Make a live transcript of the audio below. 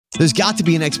There's got to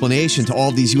be an explanation to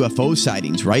all these UFO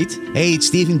sightings, right? Hey, it's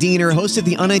Stephen Diener, host of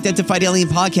the Unidentified Alien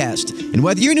Podcast. And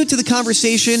whether you're new to the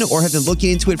conversation or have been looking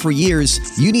into it for years,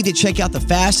 you need to check out the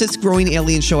fastest growing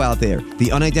alien show out there,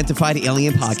 the Unidentified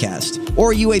Alien Podcast,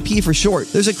 or UAP for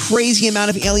short. There's a crazy amount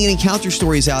of alien encounter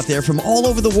stories out there from all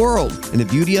over the world. And the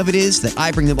beauty of it is that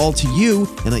I bring them all to you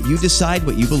and let you decide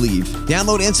what you believe.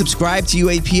 Download and subscribe to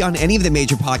UAP on any of the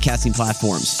major podcasting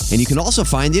platforms. And you can also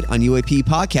find it on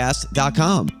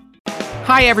UAPpodcast.com.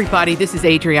 Hi, everybody. This is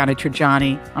Adriana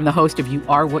Trajani. I'm the host of You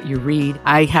Are What You Read.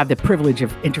 I have the privilege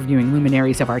of interviewing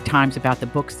luminaries of our times about the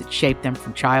books that shaped them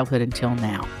from childhood until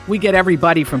now. We get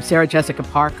everybody from Sarah Jessica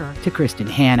Parker to Kristen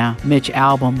Hanna, Mitch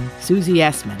Albom, Susie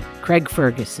Essman, Craig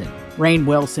Ferguson, Rainn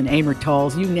Wilson, Amor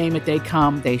Tolls, you name it, they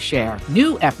come, they share.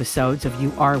 New episodes of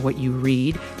You Are What You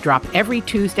Read drop every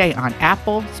Tuesday on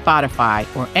Apple,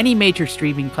 Spotify, or any major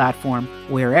streaming platform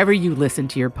wherever you listen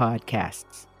to your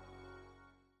podcasts.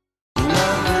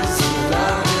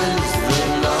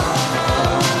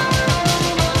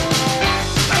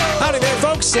 Howdy there,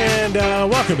 folks, and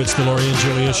welcome. It's the Lori and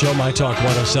Julia Show, My Talk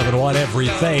 107.1,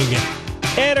 everything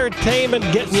entertainment,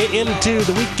 getting you into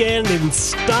the weekend in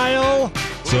style.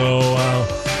 So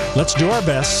let's do our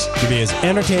best to be as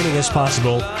entertaining as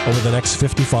possible over the next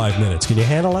 55 minutes. Can you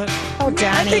handle that? Oh,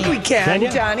 Johnny. I think we can,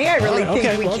 you? Johnny. I really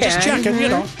think we can. Just checking, you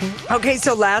know. Okay,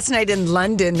 so last night in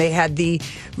London, they had the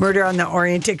Murder on the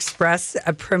Orient Express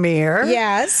premiere.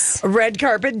 Yes. Red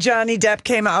carpet. Johnny Depp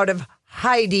came out of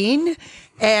hiding,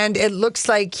 and it looks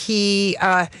like he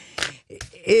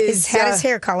He's had his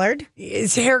hair colored.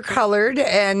 His hair colored,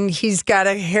 and he's got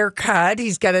a haircut.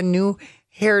 He's got a new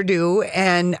hairdo,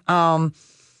 and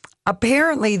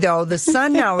apparently, though, the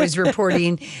Sun now is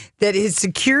reporting that his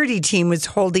security team was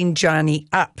holding Johnny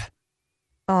up.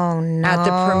 Oh, no. At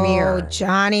the premiere.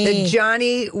 Johnny. That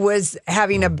Johnny was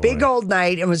having a big old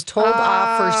night and was told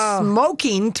off for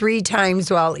smoking 3 times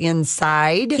while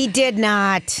inside. He did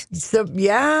not. So,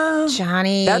 yeah.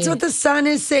 Johnny. That's what the Sun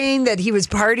is saying, that he was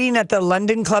partying at the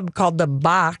London club called The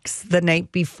Box the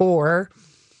night before.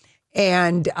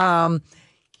 And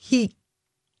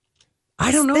I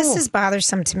don't know. This is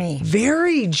bothersome to me.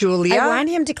 Very, Julia. I want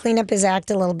him to clean up his act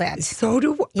a little bit. So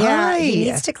do Yeah, I. he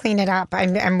needs to clean it up.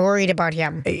 I'm worried about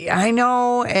him. I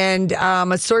know. And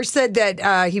a source said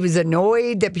that he was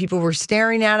annoyed that people were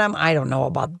staring at him. I don't know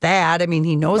about that. I mean,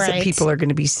 he knows that people are going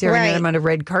to be staring at him on a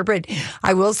red carpet.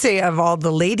 I will say, of all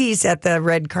the ladies at the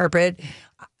red carpet,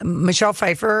 Michelle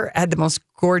Pfeiffer had the most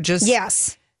gorgeous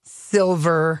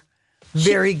silver,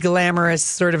 very glamorous,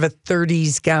 sort of a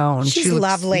 30s gown. She's she looks,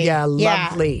 lovely. Yeah,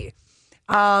 lovely.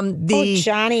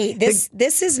 Johnny,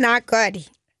 this is not good.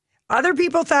 Other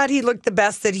people thought he looked the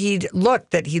best that he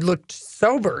looked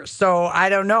sober. So I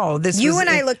don't know.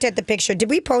 I looked at the picture. Did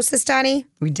we post this, Donnie?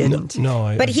 We didn't. No,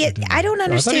 I don't understand.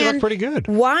 I thought he looked pretty good.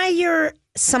 Why you're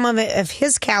someone of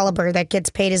his caliber that gets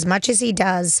paid as much as he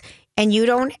does, and you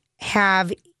don't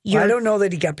have I don't know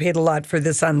that he got paid a lot for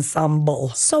this ensemble.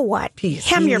 So what? Piece.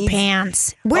 Hem your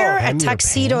pants. Wear a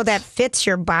tuxedo that fits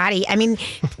your body. I mean,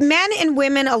 men and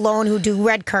women alone who do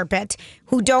red carpet,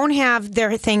 who don't have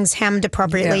their things hemmed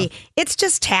appropriately, it's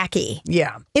just tacky.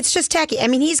 Yeah. It's just tacky. I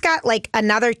mean, he's got like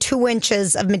another 2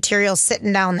 inches of material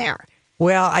sitting down there.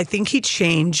 Well, I think he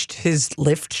changed his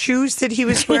lift shoes that he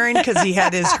was wearing because he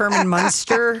had his Herman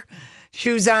Munster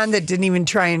shoes on that didn't even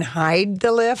try and hide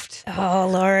the lift. Oh,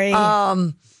 Lori.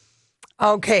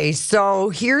 Okay,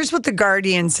 so here's what The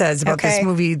Guardian says about this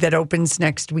movie that opens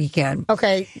next weekend.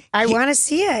 Okay, I want to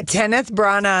see it. Kenneth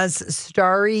Branagh's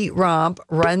starry romp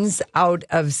runs out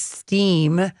of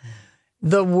steam.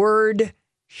 The word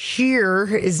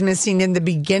sheer is missing in the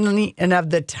beginning and of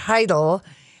the title,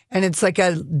 and it's like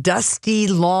a dusty,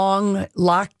 long,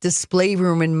 locked display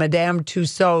room in Madame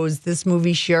Tussauds. This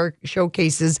movie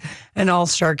showcases an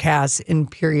all-star cast in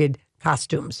period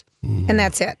costumes. And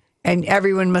that's it. And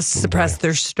everyone must suppress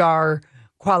their star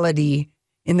quality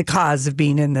in the cause of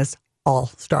being in this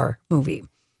all-star movie.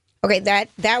 Okay,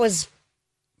 that's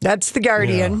The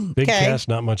Guardian. Yeah, big cast,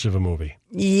 not much of a movie.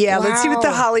 Yeah, let's see what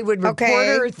the Hollywood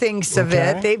Reporter thinks of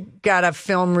it. They've got a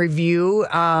film review.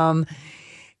 What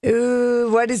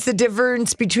is the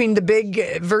difference between the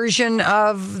big version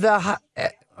of the...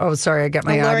 Oh, sorry, I got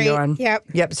my audio on.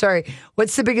 Yep, sorry.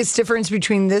 What's the biggest difference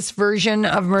between this version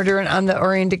of Murder on the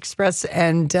Orient Express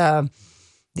and the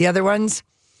other ones?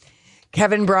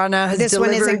 Kevin Branagh has This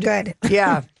delivered. one isn't good.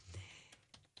 Yeah.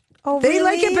 They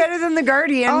like it better than The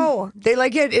Guardian. Oh. They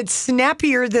like it. It's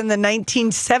snappier than the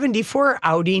 1974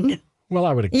 outing. Well,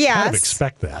 I would kind of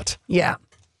expect that. Yeah.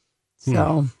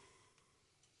 So,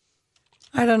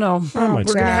 I don't know. We're going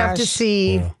to have to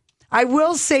see. Yeah. I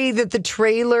will say that the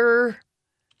trailer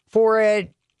for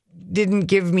it didn't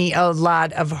give me a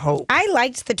lot of hope. I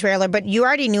liked the trailer, but you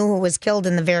already knew who was killed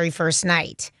in the very first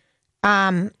night.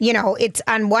 It's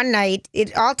on one night.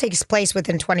 It all takes place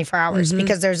within 24 hours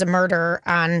because there's a murder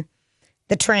on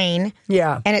the train.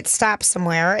 Yeah. And it stops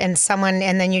somewhere and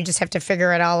then you just have to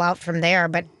figure it all out from there.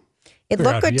 But it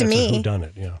looked good to me. Who done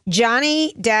it? Yeah.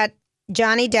 Johnny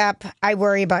Depp, I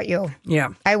worry about you.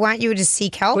 Yeah. I want you to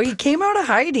seek help. Well, he came out of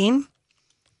hiding.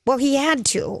 Well, he had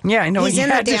to. Yeah, I know. He's he in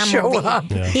had the to damn show movie. up.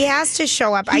 Yeah. He has to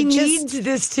show up. He needs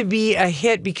this to be a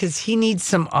hit because he needs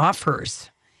some offers.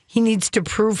 He needs to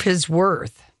prove his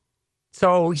worth.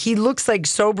 So he looks like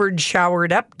sobered,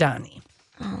 showered up Donnie.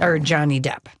 Or Johnny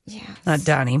Depp. Yeah. Not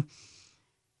Donnie.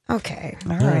 Okay.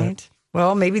 All right.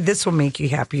 Well, maybe this will make you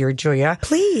happier, Julia.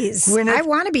 Please. I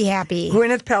want to be happy.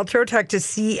 Gwyneth Paltrow talked to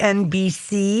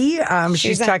CNBC.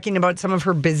 She's talking about some of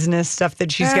her business stuff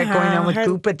that she's got going on with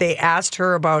Goop, but they asked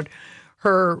her about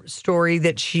her story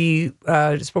that she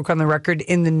spoke on the record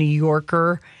in the New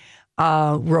Yorker.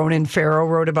 Ronan Farrow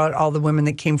wrote about all the women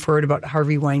that came forward about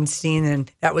Harvey Weinstein,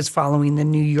 and that was following the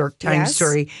New York Times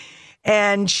story.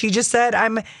 And she just said,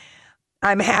 I'm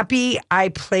happy I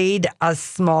played a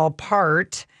small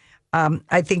part.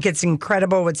 I think it's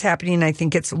incredible what's happening. I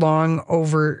think it's long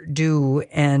overdue,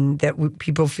 and that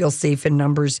people feel safe in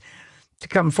numbers to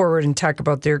come forward and talk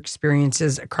about their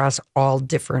experiences across all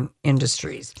different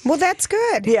industries. Well, that's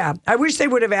good. Yeah. I wish they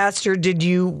would have asked her, did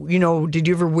you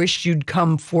ever wish you'd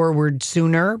come forward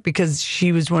sooner? Because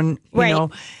she was one,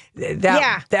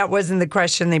 that wasn't the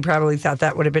question. They probably thought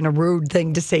that would have been a rude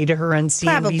thing to say to her on CNBC.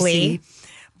 Probably.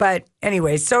 But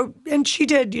anyway, and she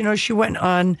did, she went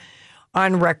on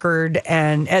record,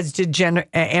 and as did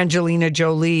Angelina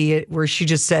Jolie, where she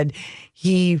just said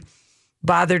he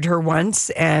bothered her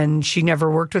once and she never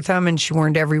worked with him, and she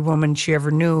warned every woman she ever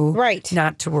knew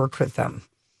not to work with them.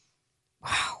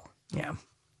 Wow. Yeah.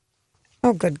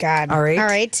 Oh, good God. All right. All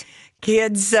right.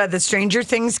 Kids, the Stranger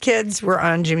Things kids were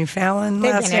on Jimmy Fallon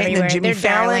last night. And then Jimmy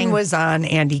Fallon was on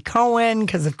Andy Cohen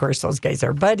because, of course, those guys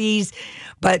are buddies.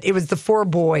 But it was the 4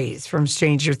 boys from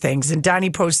Stranger Things. And Donnie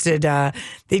posted,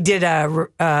 they did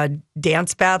a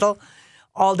dance battle,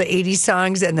 all the 80s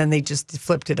songs, and then they just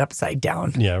flipped it upside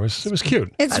down. Yeah, it was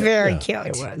cute. It's very cute.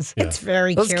 It was. It's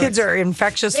very cute. Those kids are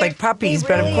infectious like puppies,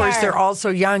 but of course they're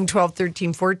also young, 12,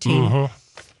 13, 14.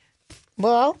 Mm-hmm.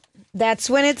 Well,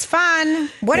 that's when it's fun.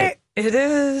 It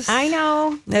is. I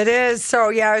know. It is. So,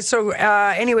 yeah. So,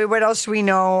 anyway, what else do we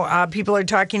know? People are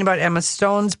talking about Emma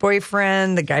Stone's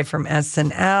boyfriend, the guy from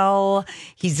SNL.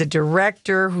 He's a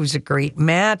director who's a great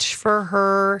match for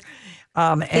her.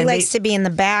 He likes to be in the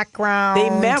background. They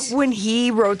met when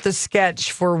he wrote the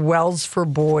sketch for Wells for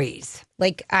Boys.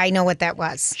 Like, I know what that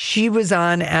was. She was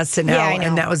on SNL,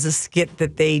 and that was a skit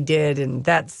that they did, and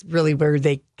that's really where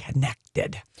they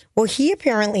connected. Well, he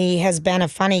apparently has been a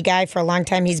funny guy for a long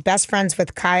time. He's best friends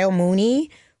with Kyle Mooney,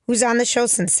 who's on the show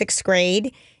since 6th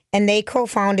grade. And they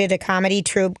co-founded a comedy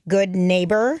troupe, Good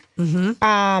Neighbor,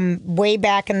 way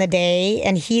back in the day.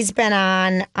 And he's been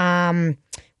on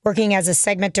working as a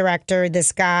segment director.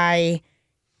 This guy,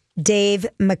 Dave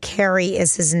McCary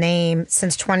is his name,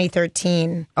 since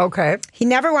 2013. Okay. He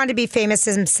never wanted to be famous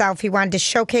himself. He wanted to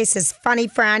showcase his funny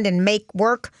friend and make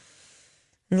work.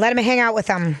 And let him hang out with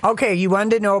them. Okay, you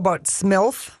wanted to know about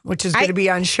SMILF, which is going to be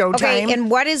on Showtime. Okay,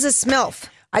 and what is a SMILF?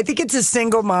 I think it's a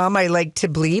single mom I like to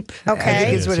bleep. Okay. I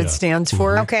think is what it stands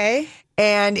for. Okay.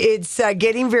 And it's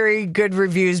getting very good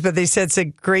reviews, but they said it's a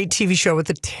great TV show with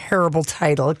a terrible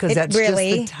title, because that's just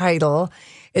the title.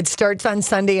 It starts on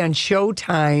Sunday on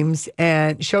Showtime,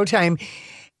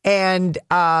 and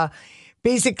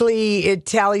basically, it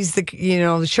tallies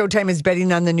Showtime is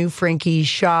betting on the new Frankie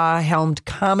Shaw helmed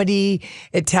comedy.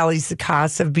 It tallies the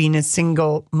cost of being a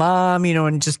single mom,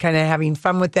 and just kind of having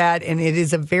fun with that. And it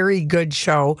is a very good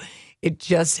show. It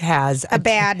just has a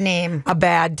bad name, a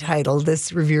bad title.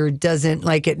 This reviewer doesn't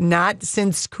like it. Not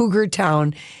since Cougar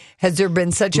Town has there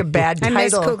been such a bad title. I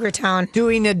miss Cougar Town.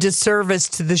 Doing a disservice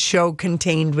to the show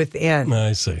contained within.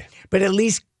 I see. But at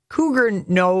least Cougar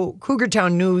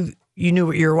Town knew. You knew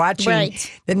what you were watching.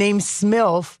 Right. The name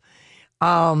SMILF.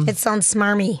 It sounds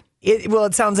smarmy.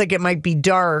 It sounds like it might be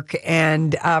dark.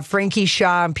 And Frankie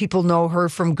Shaw, and people know her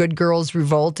from Good Girls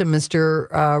Revolt and Mr.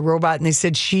 Robot. And they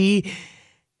said she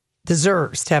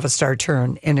deserves to have a star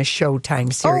turn in a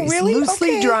Showtime series. Oh, really?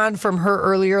 Loosely drawn from her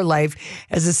earlier life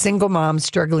as a single mom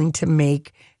struggling to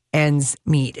make ends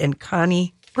meet. And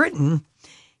Connie Britton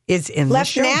is in the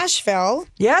show. Left Nashville.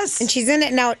 Yes. And she's in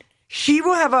it now. She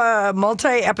will have a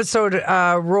multi-episode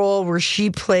role where she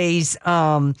plays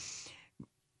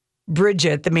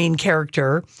Bridget, the main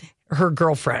character, her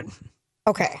girlfriend.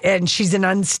 Okay. And she's an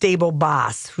unstable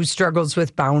boss who struggles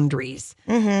with boundaries.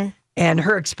 Mm-hmm. And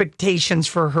her expectations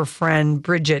for her friend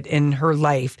Bridget in her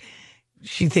life,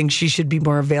 she thinks she should be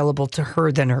more available to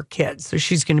her than her kids. So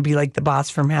she's going to be like the boss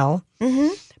from hell.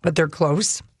 Mm-hmm. But they're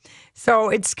close. So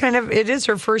it is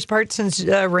her first part since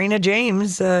Raina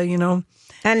James,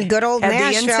 And good old had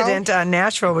Nashville. the incident on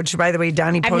Nashville, which, by the way,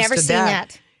 Donnie posted I've never seen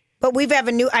that. But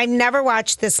I've never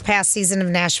watched this past season of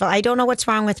Nashville. I don't know what's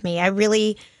wrong with me. I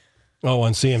really... Oh,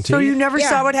 on CMT? So you never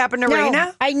saw what happened to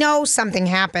Raina? I know something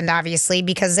happened, obviously,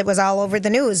 because it was all over the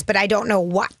news, but I don't know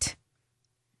what.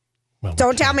 Well,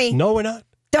 Don't tell me. No, we're not.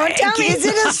 Don't tell me. Is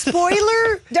it a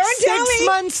spoiler? Don't tell me. 6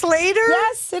 months later?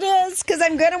 Yes, it is, because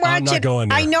I'm going to watch I'm not it. going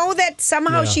there. I know that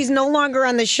somehow Yeah. she's no longer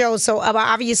on the show, so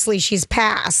obviously she's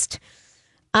passed.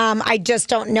 I just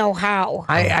don't know how.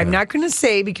 I'm not going to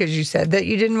say because you said that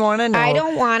you didn't want to know. I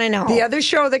don't want to know. The other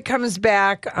show that comes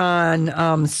back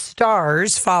on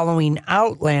Stars following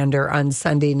Outlander on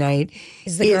Sunday night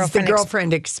is the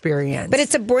Girlfriend Experience. But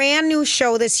it's a brand new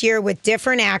show this year with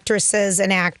different actresses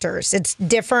and actors. It's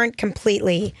different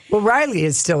completely. Well, Riley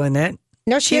is still in it.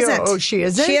 No, she isn't. Oh, she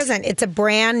isn't? She isn't. It's a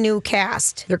brand new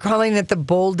cast. They're calling it the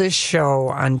boldest show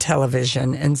on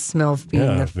television, and Smilf being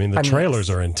Yeah, the I mean, the funniest. trailers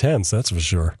are intense, that's for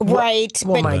sure. Right.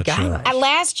 Oh, but my That show. God.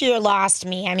 last year lost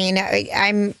me. I mean,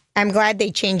 I'm glad they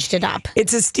changed it up.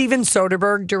 It's a Steven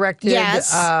Soderbergh directed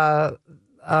Yes.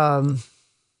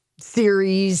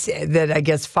 series that I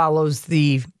guess follows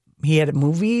he had a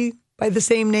movie by the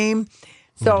same name.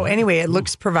 So anyway, it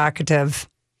looks provocative,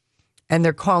 and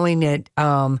they're calling it,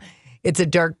 it's a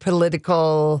dark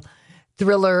political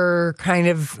thriller kind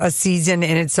of a season,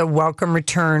 and it's a welcome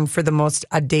return for the most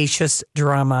audacious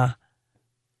drama.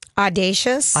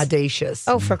 Audacious? Audacious.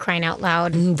 Oh, for crying out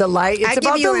loud. It's I give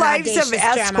about you the an lives of audacious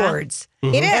drama. escorts.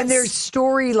 It is. And there's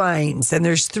storylines, and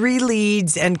there's 3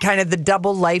 leads, and kind of the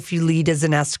double life you lead as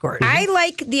an escort. I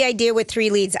like the idea with 3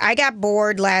 leads. I got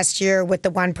bored last year with the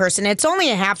one person. It's only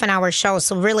a half an hour show,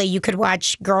 so really you could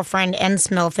watch Girlfriend and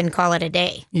Smilf and call it a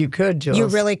day. You could, Jules. You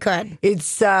really could.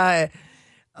 It's, they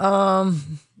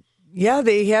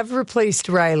have replaced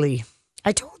Riley.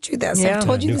 I told you this. Yeah. I've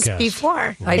told you New this cast.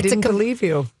 before. I didn't believe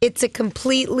you. It's a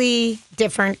completely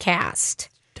different cast.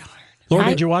 Laura,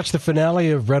 did you watch the finale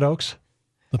of Red Oaks?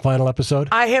 The final episode?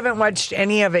 I haven't watched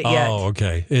any of it yet. Oh,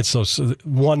 okay. It's so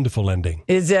wonderful ending.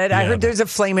 Is it? I Yeah, heard there's a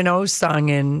Flamin' O song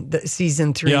in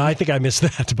season 3. Yeah, I think I missed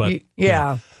that, but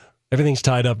Yeah. everything's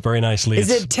tied up very nicely. Is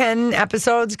It's it 10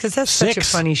 episodes? Because that's such a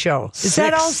 6. funny show. Is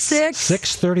that all 6?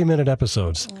 6 30-minute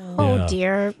episodes. Oh, Yeah.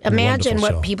 dear. Imagine Wonderful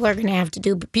what show. people are going to have to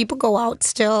do. People go out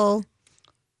still,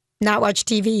 not watch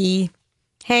TV,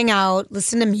 hang out,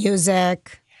 listen to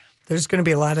music. There's going to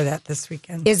be a lot of that this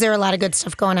weekend. Is there a lot of good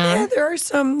stuff going on? Yeah, there are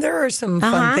some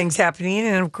fun things happening,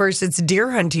 and of course it's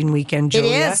deer hunting weekend, It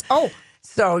Julia. is. Oh,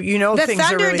 So the things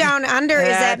Thunder are really, Down Under is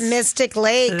at That's- Mystic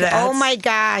Lake. Oh that's- my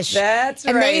gosh. that's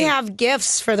And they right. have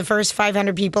gifts for the first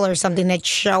 500 people or something that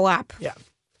show up. Yeah.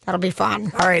 That'll be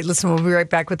fun. All right, listen, we'll be right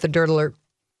back with the Dirt Alert.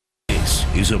 This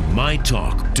is a My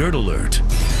Talk Dirt Alert.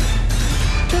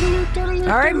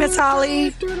 All right, Miss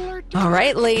Holly, All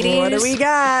right, ladies. what do we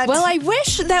got? Well, I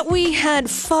wish that we had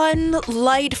fun,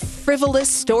 light, frivolous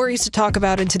stories to talk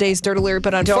about in today's Dirt Alert,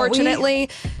 but unfortunately,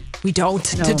 we don't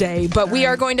today. But we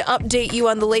are going to update you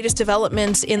on the latest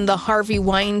developments in the Harvey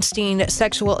Weinstein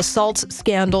sexual assault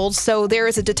scandals. So there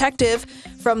is a detective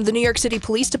from the New York City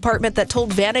Police Department that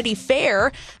told Vanity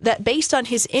Fair that based on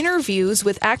his interviews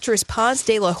with actress Paz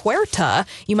de la Huerta,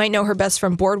 you might know her best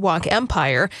from Boardwalk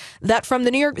Empire, that from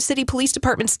the New York City Police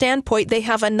Department standpoint, they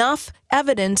have enough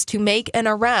evidence to make an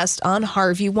arrest on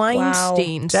Harvey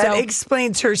Weinstein. That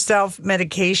explains her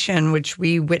self-medication, which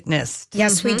we witnessed.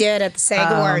 Yes, we did at the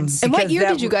SAG Awards. And what because year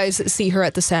that did you guys see her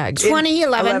at the SAGs?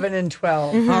 2011. 11 and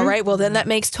 12. All right, well, then that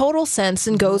makes total sense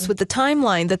and goes with the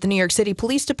timeline that the New York City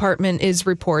Police Department is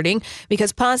reporting,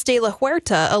 because Paz de la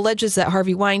Huerta alleges that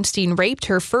Harvey Weinstein raped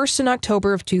her first in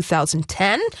October of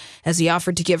 2010 as he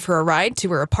offered to give her a ride to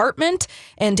her apartment.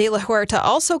 And de la Huerta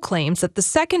also claims that the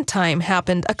second time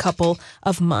happened a couple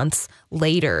of months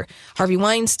later. Harvey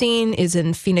Weinstein is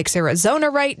in Phoenix, Arizona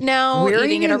right now,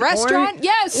 eating in a restaurant.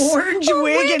 Yes. Orange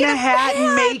wig and a hat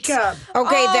and makeup.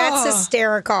 Okay, that's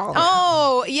hysterical.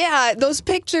 Oh, yeah. Those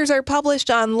pictures are published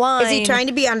online. Is he trying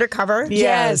to be undercover?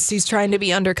 Yes, he's trying to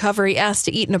be undercover. He asked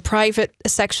to eat in a private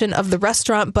section of the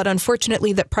restaurant, but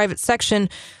unfortunately that private section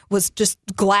was just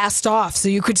glassed off so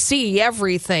you could see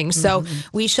everything. So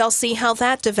we shall see how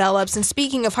that develops. And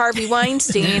speaking of Harvey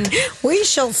Weinstein, We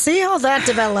shall see how that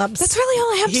develops. that's really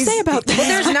all I have to say about that. Well,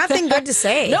 there's nothing good to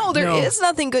say. No, there is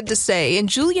nothing good to say. And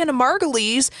Juliana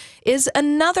Margulies is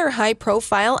another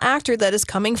high-profile actor that is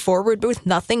coming forward with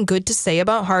nothing good to say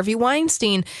about Harvey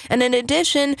Weinstein. And in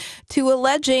addition to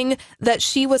alleging that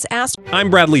she was asked...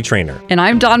 I'm Bradley Trainer. And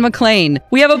I'm Don McClain.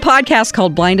 We have a podcast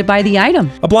called Blinded by the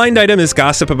Item. A blind item is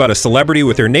gossip about a celebrity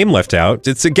with their name left out.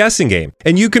 It's a guessing game,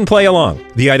 and you can play along.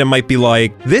 The item might be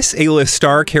like, this A-list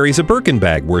star carries a Birkin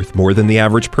bag worth more than the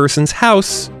average person's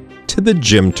house to the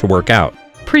gym to work out.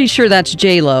 Pretty sure that's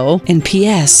J-Lo. And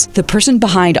P.S. the person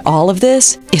behind all of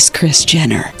this is Kris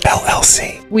Jenner,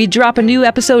 LLC. We drop a new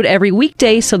episode every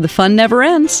weekday so the fun never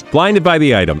ends. Blinded by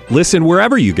the Item. Listen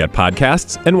wherever you get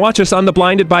podcasts and watch us on the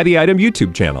Blinded by the Item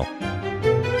YouTube channel.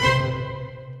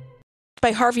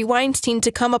 By Harvey Weinstein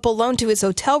to come up alone to his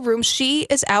hotel room, she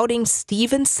is outing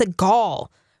Steven Seagal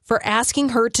for asking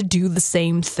her to do the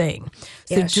same thing.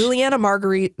 Yes. So Juliana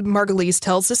Margulies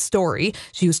tells this story.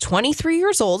 She was 23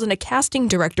 years old, and a casting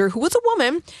director, who was a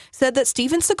woman, said that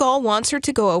Steven Seagal wants her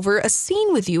to go over a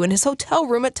scene with you in his hotel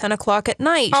room at 10 o'clock at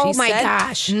night. Oh, my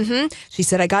gosh. She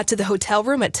said, I got to the hotel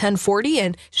room at 10:40,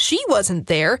 and she wasn't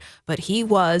there, but he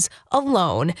was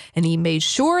alone, and he made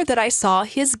sure that I saw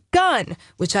his gun,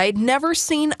 which I had never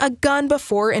seen a gun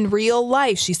before in real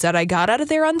life. She said, I got out of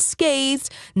there unscathed.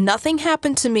 Nothing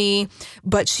happened to me,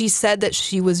 but she said that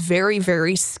she was very,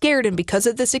 very scared. And because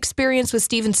of this experience with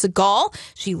Steven Seagal,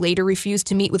 she later refused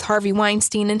to meet with Harvey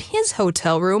Weinstein in his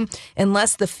hotel room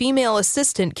unless the female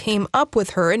assistant came up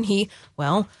with her and he,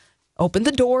 well, opened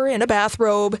the door in a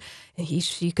bathrobe. And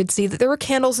she could see that there were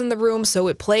candles in the room, so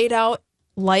it played out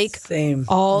like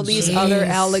all these other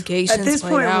allegations. At this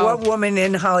point, what woman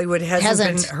in Hollywood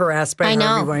hasn't been harassed by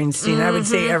Harvey Weinstein? I would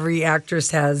say every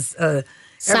actress has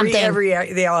something.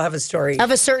 They all have a story.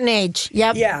 Of a certain age.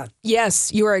 Yep. Yeah.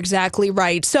 Yes, you are exactly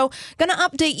right. So, going to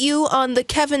update you on the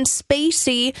Kevin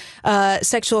Spacey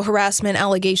sexual harassment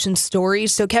allegation story.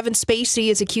 So, Kevin Spacey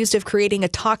is accused of creating a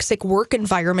toxic work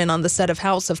environment on the set of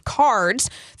House of Cards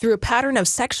through a pattern of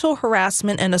sexual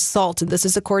harassment and assault. And this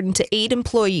is according to 8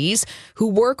 employees who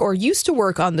work or used to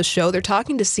work on the show. They're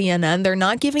talking to CNN. They're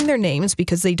not giving their names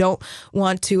because they don't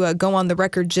want to go on the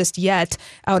record just yet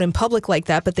out in public like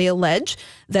that. But they allege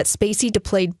that Spacey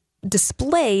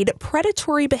displayed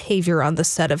predatory behavior on the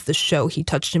set of the show. He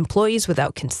touched employees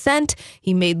without consent.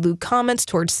 He made lewd comments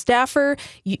towards staffers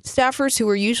who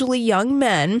were usually young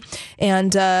men.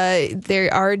 And they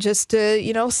are just,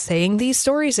 saying these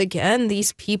stories again.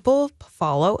 These people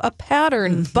follow a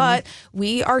pattern. But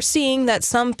we are seeing that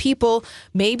some people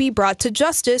may be brought to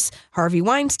justice, Harvey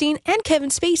Weinstein and Kevin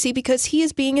Spacey, because he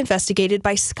is being investigated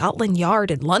by Scotland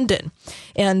Yard in London.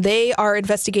 And they are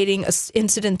investigating an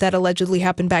incident that allegedly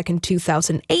happened back in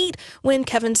 2008 when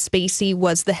Kevin Spacey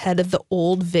was the head of the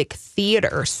Old Vic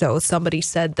Theatre. So somebody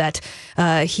said that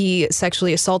he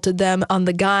sexually assaulted them on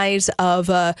the guise of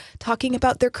talking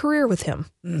about their career with him.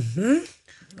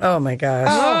 Oh, my gosh.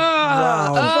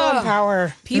 Wow. People in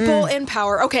power. People in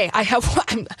power. Okay, I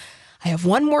have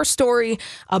one more story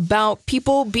about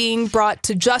people being brought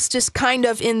to justice kind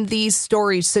of in these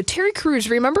stories. So Terry Crews,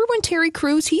 remember when Terry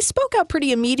Crews, he spoke out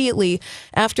pretty immediately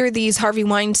after these Harvey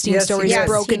Weinstein stories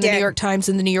broke in the New York Times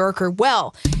and the New Yorker.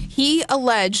 Well, he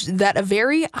alleged that a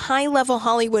very high-level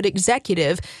Hollywood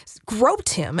executive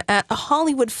groped him at a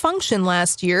Hollywood function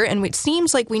last year, and it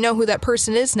seems like we know who that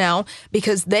person is now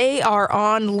because they are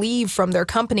on leave from their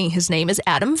company. His name is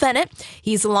Adam Bennett.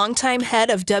 He's a longtime head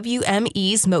of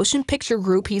WME's Motion Picture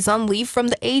Group. He's on leave from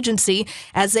the agency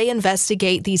as they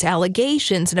investigate these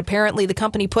allegations, and apparently the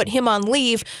company put him on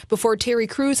leave before Terry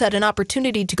Crews had an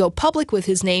opportunity to go public with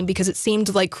his name because it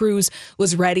seemed like Crews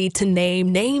was ready to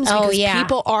name names because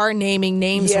people are naming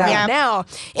names right now.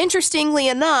 Interestingly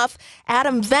enough,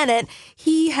 Adam Bennett,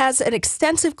 he has an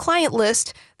extensive client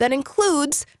list that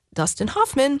includes Dustin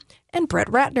Hoffman and Brett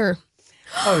Ratner.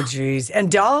 Oh, geez.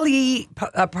 And Dolly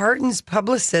Parton's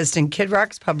publicist and Kid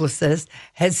Rock's publicist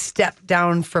has stepped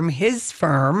down from his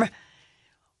firm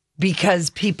because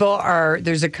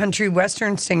there's a country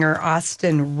western singer,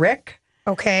 Austin Rick.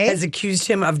 Okay. Has accused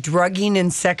him of drugging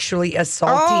and sexually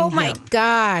assaulting him. Oh, my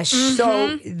gosh.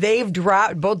 So they've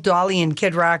dropped, both Dolly and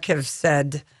Kid Rock have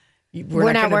said,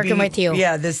 we're not working with you.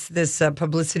 Yeah, this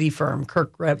publicity firm,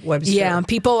 Kirk Webster. Yeah,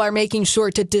 people are making sure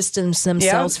to distance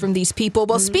themselves from these people.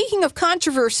 Well, speaking of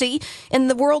controversy in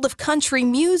the world of country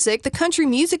music, the Country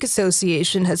Music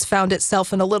Association has found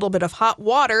itself in a little bit of hot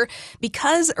water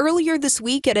because earlier this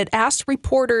week it had asked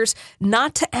reporters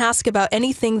not to ask about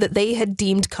anything that they had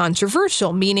deemed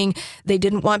controversial, meaning they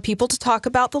didn't want people to talk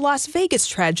about the Las Vegas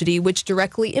tragedy, which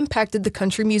directly impacted the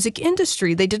country music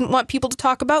industry. They didn't want people to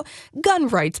talk about gun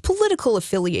rights, political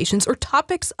affiliations, or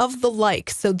topics of the like.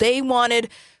 So they wanted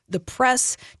the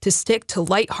press to stick to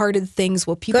lighthearted things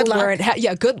while people Good luck. weren't.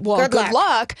 Good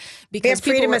luck because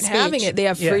people weren't having it. They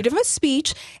have freedom of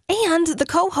speech. And the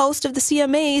co-host of the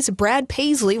CMAs, Brad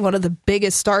Paisley, one of the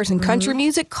biggest stars in country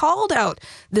music, called out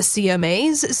the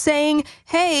CMAs, saying,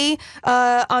 "Hey,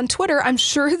 on Twitter, I'm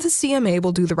sure the CMA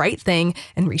will do the right thing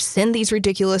and rescind these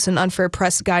ridiculous and unfair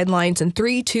press guidelines." In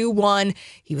 3, 2, 1,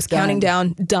 he was counting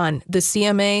down. Done. The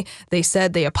CMA, they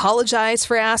said they apologized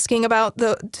for asking about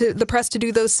the press to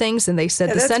do those things, and they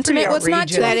said the sentiment was not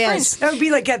too different. That would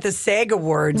be like at the SAG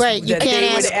Awards, right? You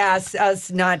can't would ask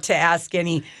us not to ask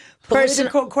any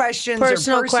political questions,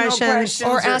 personal questions,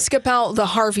 or ask about the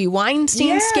Harvey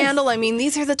Weinstein scandal. I mean,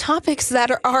 these are the topics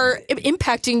that are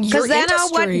impacting your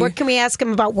industry. What can we ask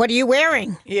him about? What are you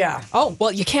wearing? Yeah. Oh,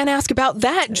 well, you can't ask about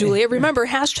that, Julia. Remember,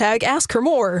 hashtag ask her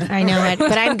more. I know it,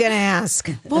 but I'm going to ask.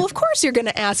 Well, of course you're going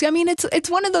to ask. I mean, it's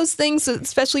one of those things,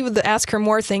 especially with the ask her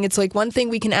more thing. It's like one thing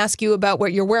we can ask you about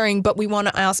what you're wearing, but we want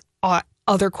to ask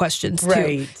other questions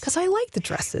too, because I like the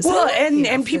dresses. Well,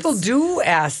 and people do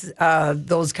ask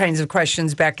those kinds of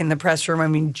questions back in the press room. I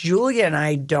mean, Julia and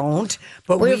I don't,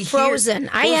 but we're frozen.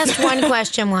 I asked one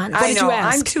question once. I know.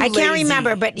 I'm too lazy. I can't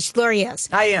remember, but Lori is.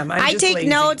 I am. I take lazy.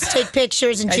 notes, take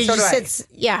pictures, and she just sits.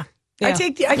 Yeah. I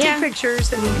take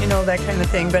pictures and that kind of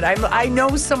thing. But I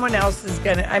know someone else is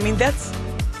gonna. I mean,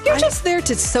 you're just there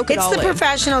to soak it all in. It's the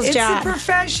professional's job. It's the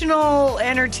professional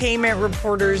entertainment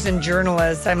reporters and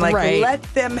journalists. I'm like, let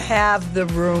them have the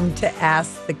room to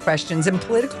ask the questions. And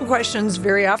political questions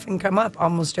very often come up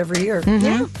almost every year. Mm-hmm.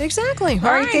 Yeah, exactly. All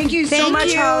right. Thank you so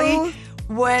much, Holly.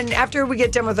 After we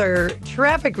get done with our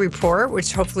traffic report,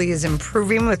 which hopefully is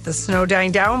improving with the snow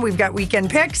dying down, we've got weekend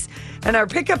picks and our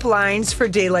pickup lines for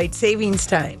daylight savings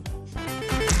time.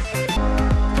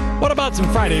 What about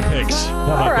some Friday picks?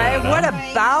 All right, what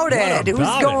about it? Who's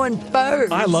going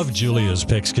first? I love Julia's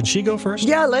picks. Can she go first?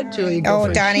 Yeah, let Julia go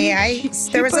first. Oh, Donnie,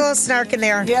 there was a little snark in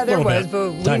there. Yeah, there was,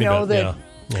 but we know that.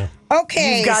 Yeah.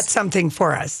 Okay. You've got something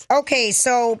for us. Okay,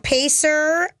 so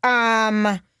Pacer,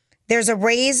 there's a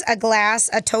Raise a Glass,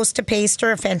 a Toast to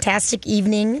Pacer, a fantastic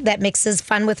evening that mixes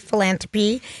fun with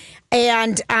philanthropy.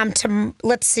 And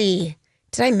let's see.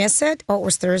 Did I miss it? Oh, it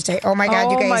was Thursday. Oh, my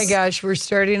God, you guys. Oh, my gosh. We're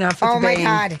starting off with a bang.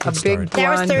 A big blonde That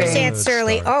was Thursday bang. at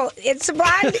Surly. Oh, it's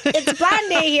blonde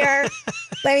day here.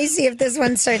 Let me see if this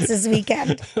one starts this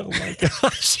weekend. Oh, my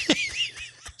gosh.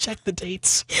 Check the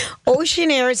dates.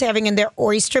 Ocean Air is having their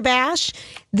Oyster Bash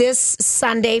this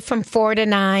Sunday from 4 to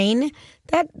 9.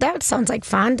 That sounds like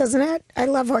fun, doesn't it? I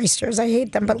love oysters. I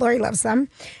hate them, but Lori loves them.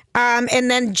 And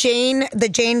then the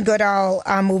Jane Goodall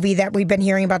movie that we've been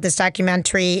hearing about, this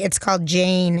documentary, it's called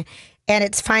Jane, and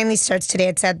it finally starts today.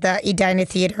 It's at the Edina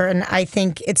Theater, and I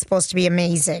think it's supposed to be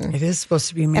amazing. It is supposed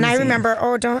to be amazing. And I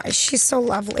remember, she's so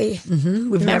lovely.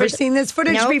 Mm-hmm. We've never seen this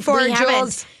footage before,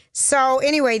 Jules. So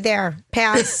anyway,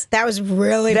 pass. That was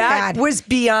really bad. That was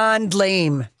beyond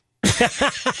lame.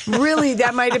 Really,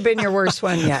 that might have been your worst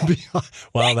one yet.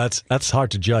 Well, that's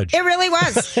hard to judge. It really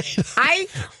was.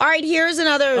 All right, here's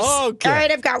another. Okay. All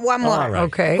right, I've got one more. All right.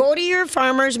 Okay. Go to your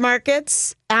farmers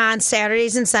markets on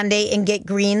Saturdays and Sunday and get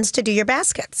greens to do your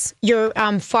baskets, your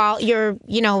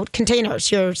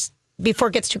containers, before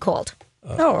it gets too cold.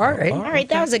 All right. All right,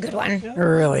 that was a good one.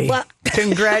 Really? Well,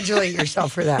 congratulate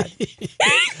yourself for that.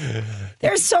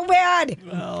 They're so bad.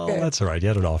 Well, that's all right. You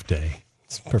had an off day.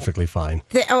 It's perfectly fine.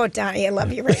 Donnie, I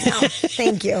love you right now.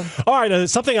 Thank you. All right,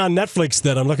 something on Netflix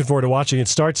that I'm looking forward to watching. It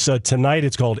starts tonight.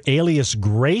 It's called Alias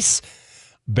Grace,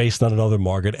 based on another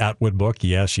Margaret Atwood book.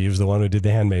 Yeah, she was the one who did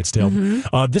The Handmaid's Tale.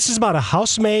 Mm-hmm. This is about a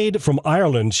housemaid from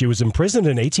Ireland. She was imprisoned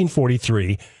in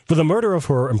 1843 for the murder of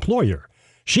her employer.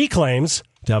 She claims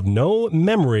to have no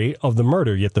memory of the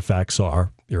murder, yet the facts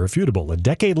are irrefutable. A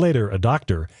decade later, a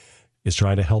doctor is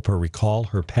trying to help her recall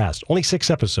her past. Only 6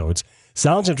 episodes.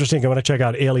 Sounds interesting. I want to check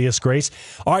out Alias Grace.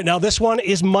 All right, now this one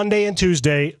is Monday and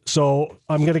Tuesday, so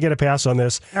I'm going to get a pass on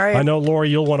this. All right. I know, Lori,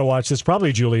 you'll want to watch this.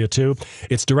 Probably Julia, too.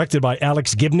 It's directed by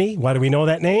Alex Gibney. Why do we know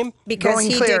that name? Because Going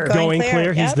he Clear. did Going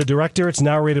Clear. Yep. He's the director. It's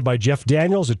narrated by Jeff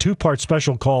Daniels, a 2-part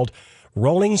special called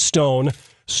Rolling Stone,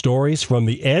 Stories from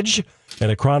the Edge. And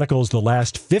it chronicles the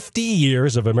last 50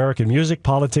 years of American music,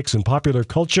 politics, and popular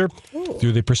culture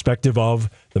through the perspective of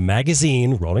the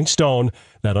magazine, Rolling Stone,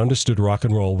 that understood rock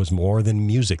and roll was more than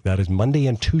music. That is Monday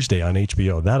and Tuesday on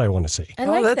HBO. That I want to see. I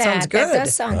like that. That sounds good. That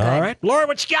does sound good. All right. Laura,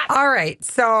 what you got? All right.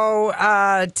 So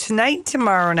tonight,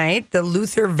 tomorrow night, the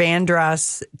Luther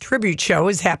Vandross tribute show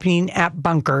is happening at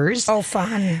Bunkers. Oh,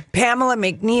 fun. Pamela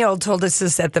McNeil told us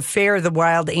this at the fair, the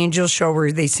Wild Angel show,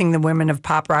 where they sing the women of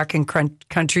pop, rock, and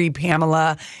country.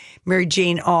 Pamela Mary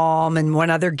Jane Alm and one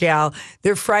other gal.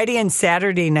 Their Friday and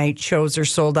Saturday night shows are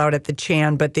sold out at the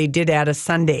Chan, but they did add a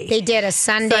Sunday. They did a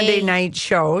Sunday night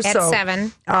show. At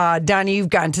 7. Donnie, you've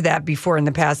gotten to that before in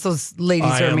the past. Those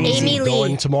ladies are amazing. Amy Lee.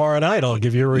 Going tomorrow night. I'll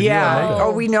give you a review. Yeah.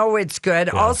 Oh, we know it's good.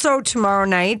 Yeah. Also, tomorrow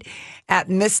night at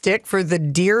Mystic for the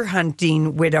deer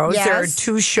hunting widows. Yes. There are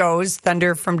 2 shows,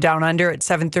 Thunder from Down Under at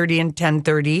 7:30 and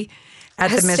 10:30 at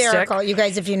the Mystic. Hysterical, you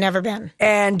guys, if you've never been.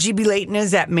 And GB Layton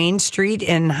is at Main Street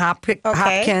in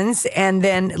Hopkins. And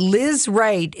then Liz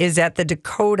Wright is at the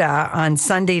Dakota on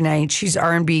Sunday night. She's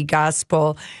R&B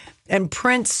gospel. And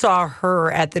Prince saw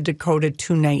her at the Dakota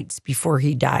 2 nights before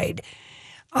he died.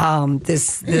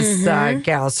 This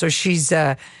gal. So she's,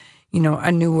 a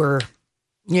newer,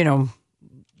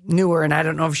 and I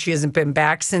don't know if she hasn't been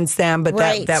back since then, but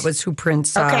that was who Prince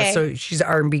saw. Okay. So she's an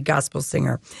R&B gospel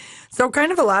singer. So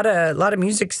kind of a lot of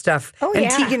music stuff. Oh, and yeah.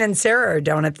 Tegan and Sarah are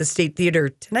down at the State Theater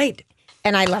tonight.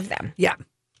 And I love them. Yeah.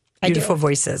 Beautiful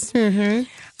voices.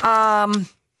 Mm-hmm.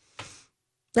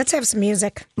 Let's have some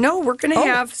music. No, we're going to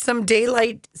have some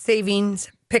daylight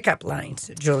savings pickup lines,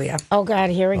 Julia. Oh, God,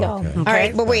 here we go. Okay. All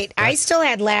right, but wait, I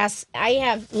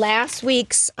have last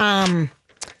week's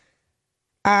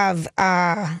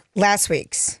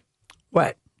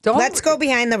What? Let's go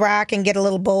behind the rock and get a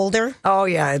little bolder. Oh,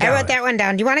 yeah. I wrote that one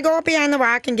down. Do you want to go up behind the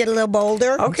rock and get a little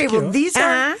bolder? Okay, well, these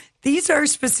are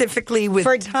specifically with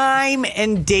time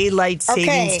and daylight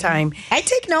savings time. I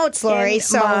take notes, Lori.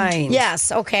 In mind.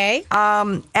 Yes, okay.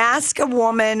 Ask a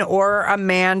woman or a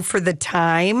man for the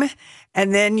time,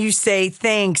 and then you say,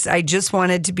 thanks, I just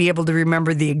wanted to be able to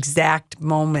remember the exact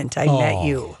moment I met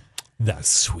you. That's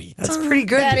sweet. That's pretty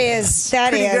good. That is.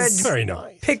 Good. Very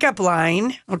nice. Pickup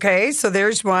line. Okay, so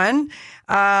there's one.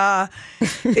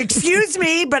 Excuse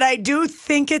me, but I do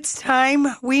think it's time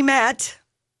we met.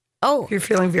 Oh, you're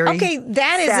feeling very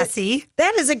sassy.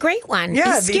 That is a great one.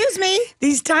 Yeah, excuse me.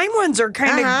 These time ones are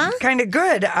kind of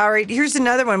good. All right, here's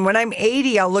another one. When I'm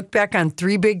 80, I'll look back on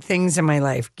 3 big things in my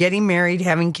life: getting married,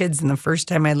 having kids, and the first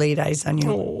time I laid eyes on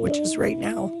you, which is right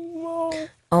now.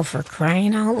 Oh, for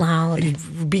crying out loud.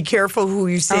 Be careful who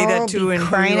you say that to and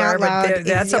who you are. But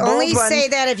that's a bold one. Only say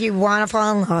that if you want to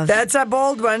fall in love. That's a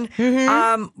bold one.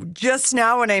 Mm-hmm. Just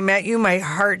now when I met you, my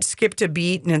heart skipped a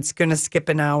beat, and it's going to skip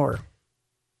an hour.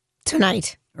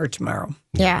 Tonight. Or tomorrow.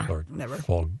 Yeah. Or never.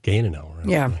 Well, gain an hour.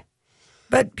 Yeah.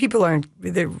 But people aren't.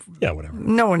 Yeah, whatever.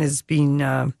 No one is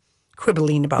being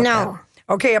quibbling about that.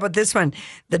 Okay, how about this one?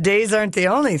 The days aren't the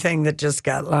only thing that just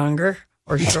got longer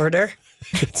or shorter.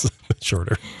 It's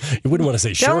shorter. You wouldn't want to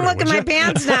say shorter. Don't look at my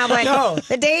pants now, but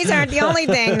the days aren't the only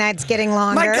thing that's getting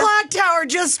longer. My clock tower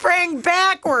just sprang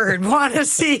backward. Want to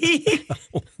see?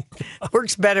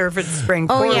 Works better if it's sprang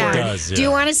forward. Yeah. It does, yeah. Do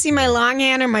you want to see my long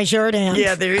hand or my short hand?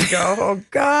 Yeah, there you go. Oh,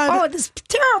 God. Oh, this is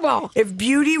terrible. If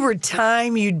beauty were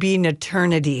time, you'd be an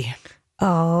eternity.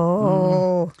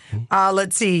 Oh.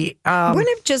 Let's see. Wouldn't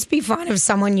it just be fun if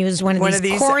someone used one of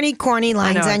these corny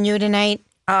lines on you tonight?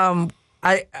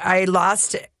 I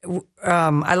lost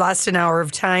an hour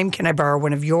of time. Can I borrow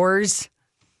one of yours?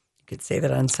 You could say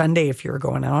that on Sunday if you were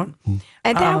going out.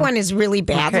 And that one is really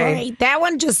bad, okay. right? That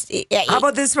one just... How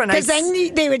about this one? Because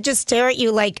then they would just stare at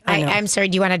you like, I'm sorry,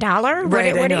 do you want $1?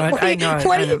 Right, I know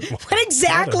it. What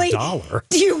exactly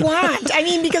do you want? I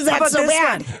mean, because that's so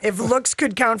bad. One? If looks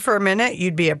could count for a minute,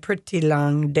 you'd be a pretty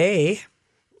long day.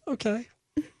 Okay.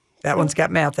 That one's got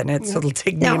math in it, so it'll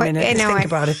take me a minute to think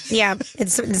about it. Yeah,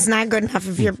 it's not good enough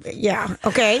if you're... Yeah,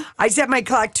 okay. I set my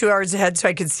clock 2 hours ahead so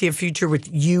I could see a future with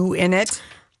you in it.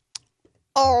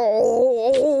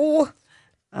 Oh.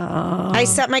 I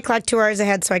set my clock 2 hours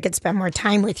ahead so I could spend more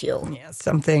time with you. Yeah,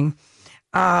 something.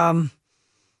 Do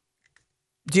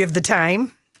you have the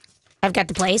time? I've got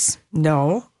the place.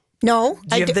 No. No.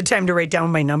 Do you have the time to write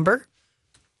down my number?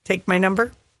 Take my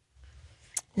number?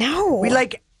 No.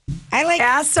 I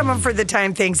ask someone for the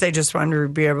time. Thanks. I just wanted to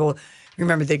be able to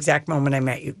remember the exact moment I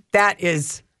met you. That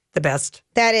is the best.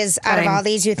 That is, out of all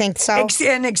these, you think so?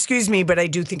 And excuse me, but I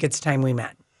do think it's time we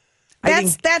met.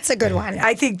 That's a good one.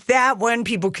 I think that one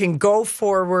people can go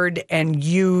forward and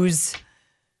use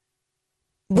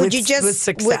with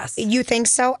success. You think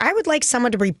so? I would like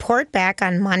someone to report back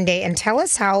on Monday and tell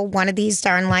us how one of these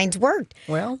darn lines worked.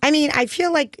 Well, I mean, I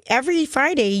feel like every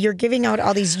Friday you're giving out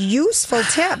all these useful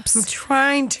tips. I'm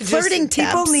trying to flirting tips.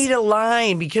 People need a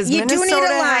line because you Minnesota do need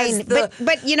a line.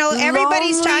 But you know,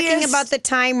 everybody's talking about the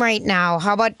time right now.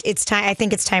 How about it's time? I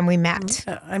think it's time we met.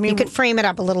 I mean, you could frame it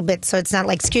up a little bit so it's not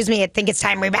like, excuse me, I think it's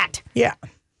time we met. Yeah.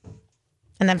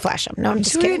 And then flash them. No, I'm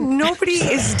just kidding. Nobody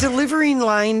is delivering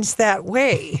lines that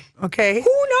way, okay?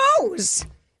 Who knows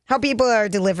how people are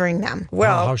delivering them?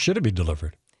 Well, how should it be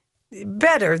delivered?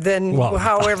 better than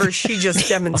however she just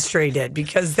demonstrated,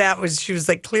 because she was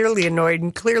like clearly annoyed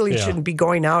and clearly shouldn't be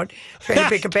going out trying to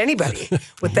pick up anybody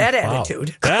with that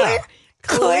attitude. Yeah.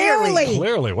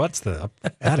 Clearly. What's the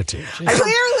attitude?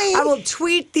 I will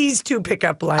tweet these 2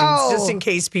 pickup lines just in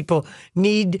case people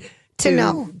need to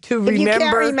know. To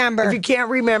remember. If you can't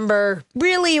remember.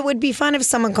 Really, it would be fun if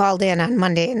someone called in on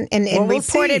Monday and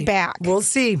reported back. We'll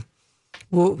see.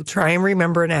 We'll try and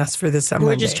remember and ask for this on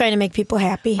Monday. We're just trying to make people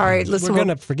happy. All right, listen. We're going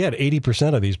to forget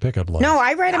 80% of these pickup lines. No,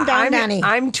 I write them down, Donnie.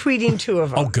 I'm tweeting 2 of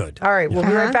them. Oh, good. All right, we'll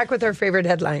be right back with our favorite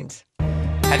headlines.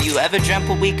 Have you ever dreamt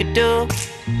what we could do?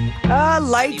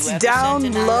 Lights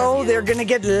down low. They're going to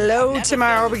get low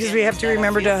tomorrow because we have to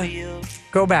remember to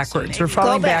go backwards. We're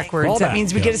falling backwards. That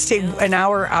means we get to stay an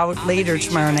hour out later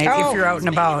tomorrow night if you're out and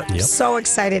about. Yep. So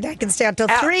excited. I can stay out till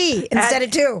 3 instead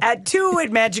of 2. At 2,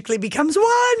 it magically becomes 1.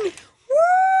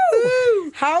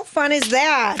 Woo! How fun is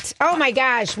that? Oh my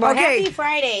gosh. Well, happy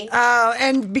Friday.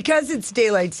 And because it's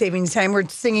daylight savings time, we're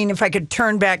singing If I Could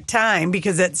Turn Back Time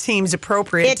because that seems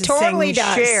appropriate to totally sing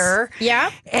does. Cher.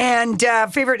 Yeah. And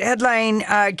favorite headline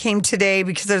came today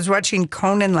because I was watching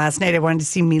Conan last night. I wanted to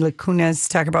see Mila Kunis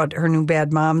talk about her new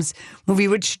Bad Moms movie,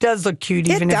 which does look cute,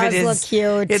 even if it is. It does look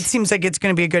cute. It seems like it's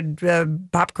going to be a good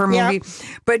popcorn movie.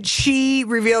 But she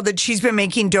revealed that she's been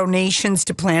making donations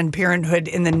to Planned Parenthood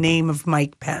in the name of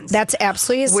Mike Pence. That's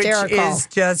absolutely hysterical. Which is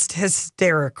just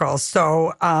hysterical.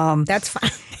 So that's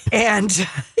fine. And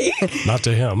not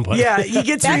to him, but he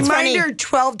gets a reminder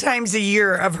 12 times a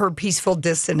year of her peaceful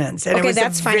dissonance. And it was a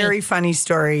very funny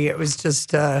story. It was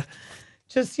just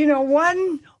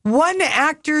one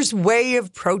actor's way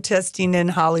of protesting in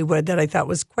Hollywood that I thought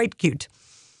was quite cute.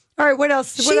 All right, what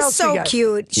else? She's so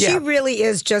cute. She really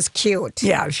is just cute.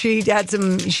 Yeah, she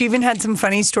even had some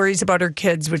funny stories about her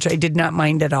kids, which I did not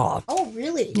mind at all. Oh,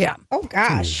 really? Yeah. Oh,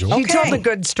 gosh. She told a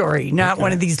good story, not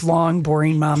one of these long,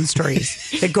 boring mom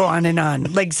stories that go on and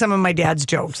on, like some of my dad's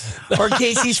jokes or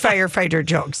Casey's firefighter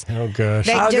jokes. Oh, gosh.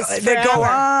 They go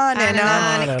on and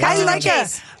on.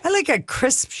 I like a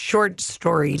crisp, short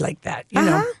story like that, you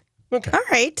know. Okay. All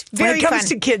right. When it comes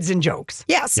to kids and jokes.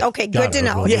 Yes. Okay. Good to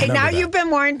know. Okay. Now you've been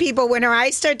warned, people. When her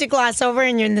eyes start to gloss over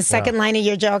and you're in the second line of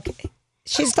your joke,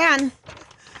 she's done.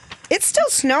 It's still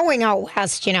snowing out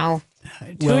west, you know.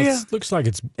 Well, it looks like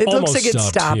it's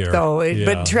stopped here. though.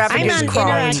 But traffic is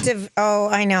crawling. Interactive. Oh,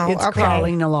 I know. It's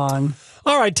crawling along.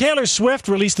 All right, Taylor Swift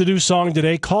released a new song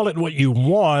today. Call It What You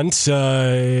Want.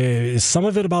 Is some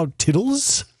of it about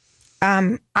tittles?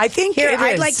 I think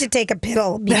I'd like to take a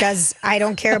piddle because I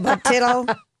don't care about tittle.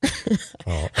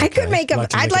 I could make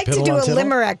I'd like to do a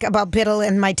limerick about piddle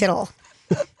and my tittle.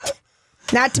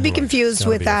 Not to be confused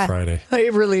with Friday.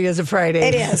 It really is a Friday.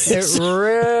 It is. It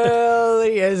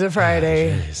really is a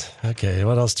Friday. Okay,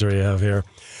 what else do we have here?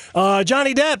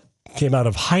 Johnny Depp came out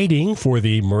of hiding for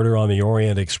the Murder on the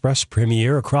Orient Express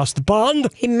premiere across the pond.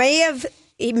 He may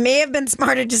have been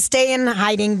smarter to stay in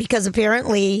hiding because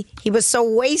apparently he was so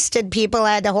wasted people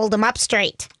had to hold him up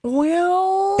straight.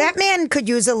 Well, that man could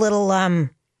use a little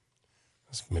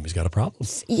maybe he's got a problem.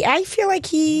 Yeah, I feel like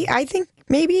I think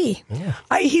maybe.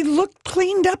 Yeah. He looked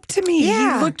cleaned up to me.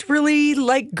 Yeah. He looked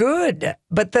really good.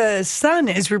 But the Sun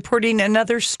is reporting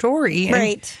another story.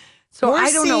 Right. So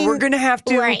I don't know. We're going to have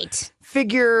to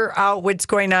figure out what's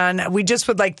going on. We just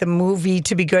would like the movie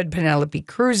to be good. Penelope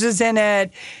Cruz is in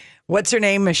it. What's her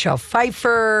name? Michelle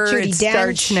Pfeiffer. Judi It Dench.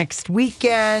 starts next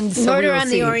weekend. So Murder on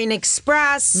the Orient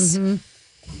Express.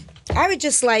 Mm-hmm. I would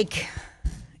just like,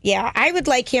 I would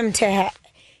like him to,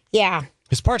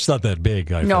 His part's not that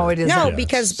big. No, it isn't. No,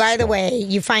 because by the way,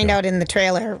 you find out in the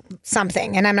trailer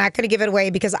something, and I'm not going to give it away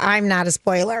because I'm not a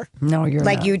spoiler. No, you're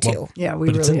like not. you two. Well,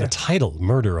 but it's in the title,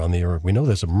 Murder on the Orient. We know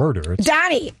there's a murder.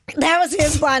 Donnie, that was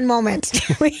his blonde moment.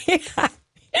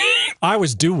 I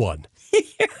was due one.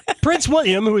 Prince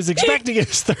William, who is expecting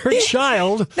his third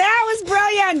child. That was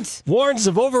brilliant. Warns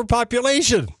of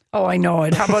overpopulation. Oh, I know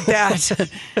it. How about that?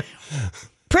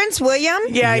 Prince William?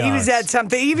 Yeah, he was at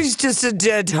something. He was just a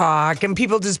dead talk, and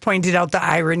people just pointed out the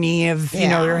irony of,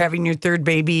 you're having your third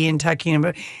baby and talking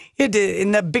about it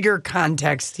in the bigger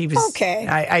context. He was okay.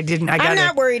 I'm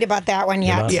not worried about that one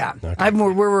yet. Yeah, okay.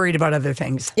 We're worried about other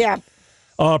things. Yeah.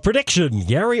 Prediction: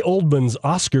 Gary Oldman's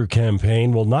Oscar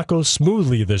campaign will not go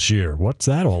smoothly this year. What's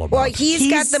that all about? Well,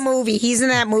 he's got the movie. He's in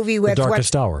that movie with The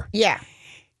Darkest Hour. Yeah.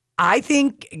 I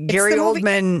think Gary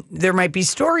Oldman, there might be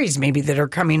stories maybe that are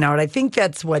coming out. I think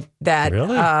that's what that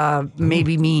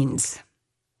maybe means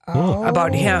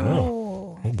about him.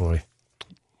 Oh boy.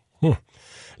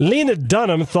 Lena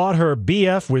Dunham thought her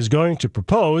BF was going to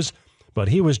propose, but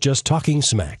he was just talking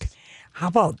smack. How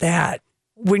about that?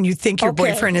 when you think your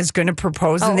boyfriend is going to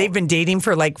propose, and they've been dating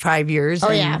for like 5 years.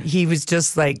 And he was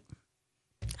just like,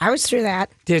 I was through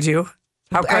that. Did you?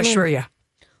 How crushed were you?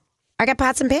 I got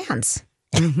pots and pans.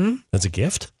 Mm-hmm. That's a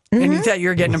gift? Mm-hmm. And you thought you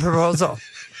were getting a proposal.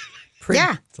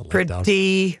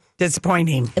 Pretty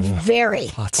disappointing.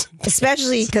 Very.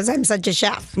 Especially because I'm such a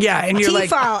chef. Yeah, and you're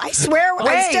like... I swear,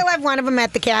 I still have one of them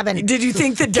at the cabin. Did you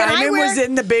think the diamond was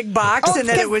in the big box and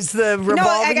that it was the revolving going down?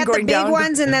 No, I got the big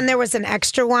ones, and then there was an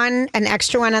extra one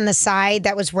on the side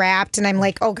that was wrapped, and I'm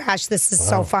like, oh gosh, this is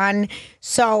so fun.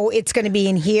 So it's going to be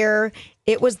in here.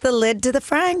 It was the lid to the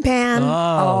frying pan.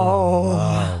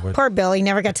 Poor Billy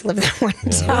never got to live that one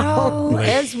down.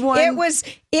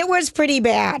 It was pretty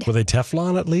bad. Were they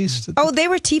Teflon at least? Oh, they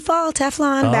were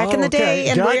Teflon back in the day,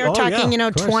 and we were talking,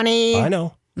 20. I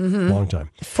know, long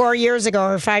time. 4 years ago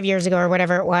or 5 years ago or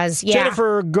whatever it was. Yeah.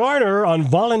 Jennifer Garner on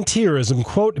volunteerism,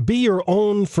 quote, be your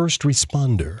own first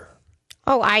responder.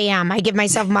 Oh, I am. I give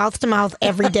myself mouth to mouth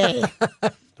every day.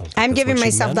 I'm giving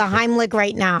myself the Heimlich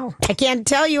right now. I can't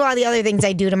tell you all the other things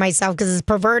I do to myself because it's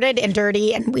perverted and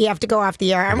dirty, and we have to go off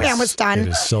the air. I'm almost done. It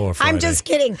is so a Friday. I'm just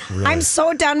kidding. Really? I'm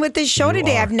so done with this show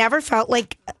today. I've never felt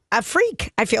like a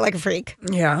freak. I feel like a freak.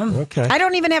 Yeah. Okay. I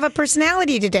don't even have a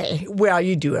personality today. Well,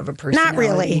 you do have a personality. Not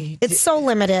really. It's so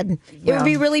limited. It would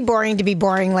be really boring to be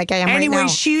boring like I am right now. Anyway,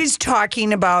 she's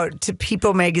talking to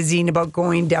People magazine about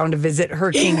going down to visit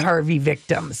Hurricane Harvey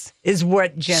victims, is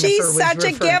what Jennifer was referring. She's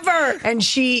such a giver. And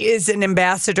she is an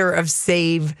ambassador of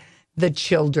Save the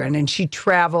Children. And she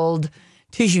traveled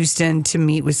to Houston to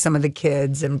meet with some of the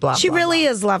kids and blah, blah, She really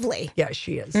blah. is lovely. Yeah,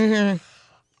 she is. Mm-hmm.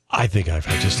 I think I've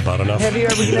had just about enough. Have you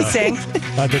ever going to sing?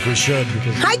 I think we should.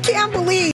 Because I can't believe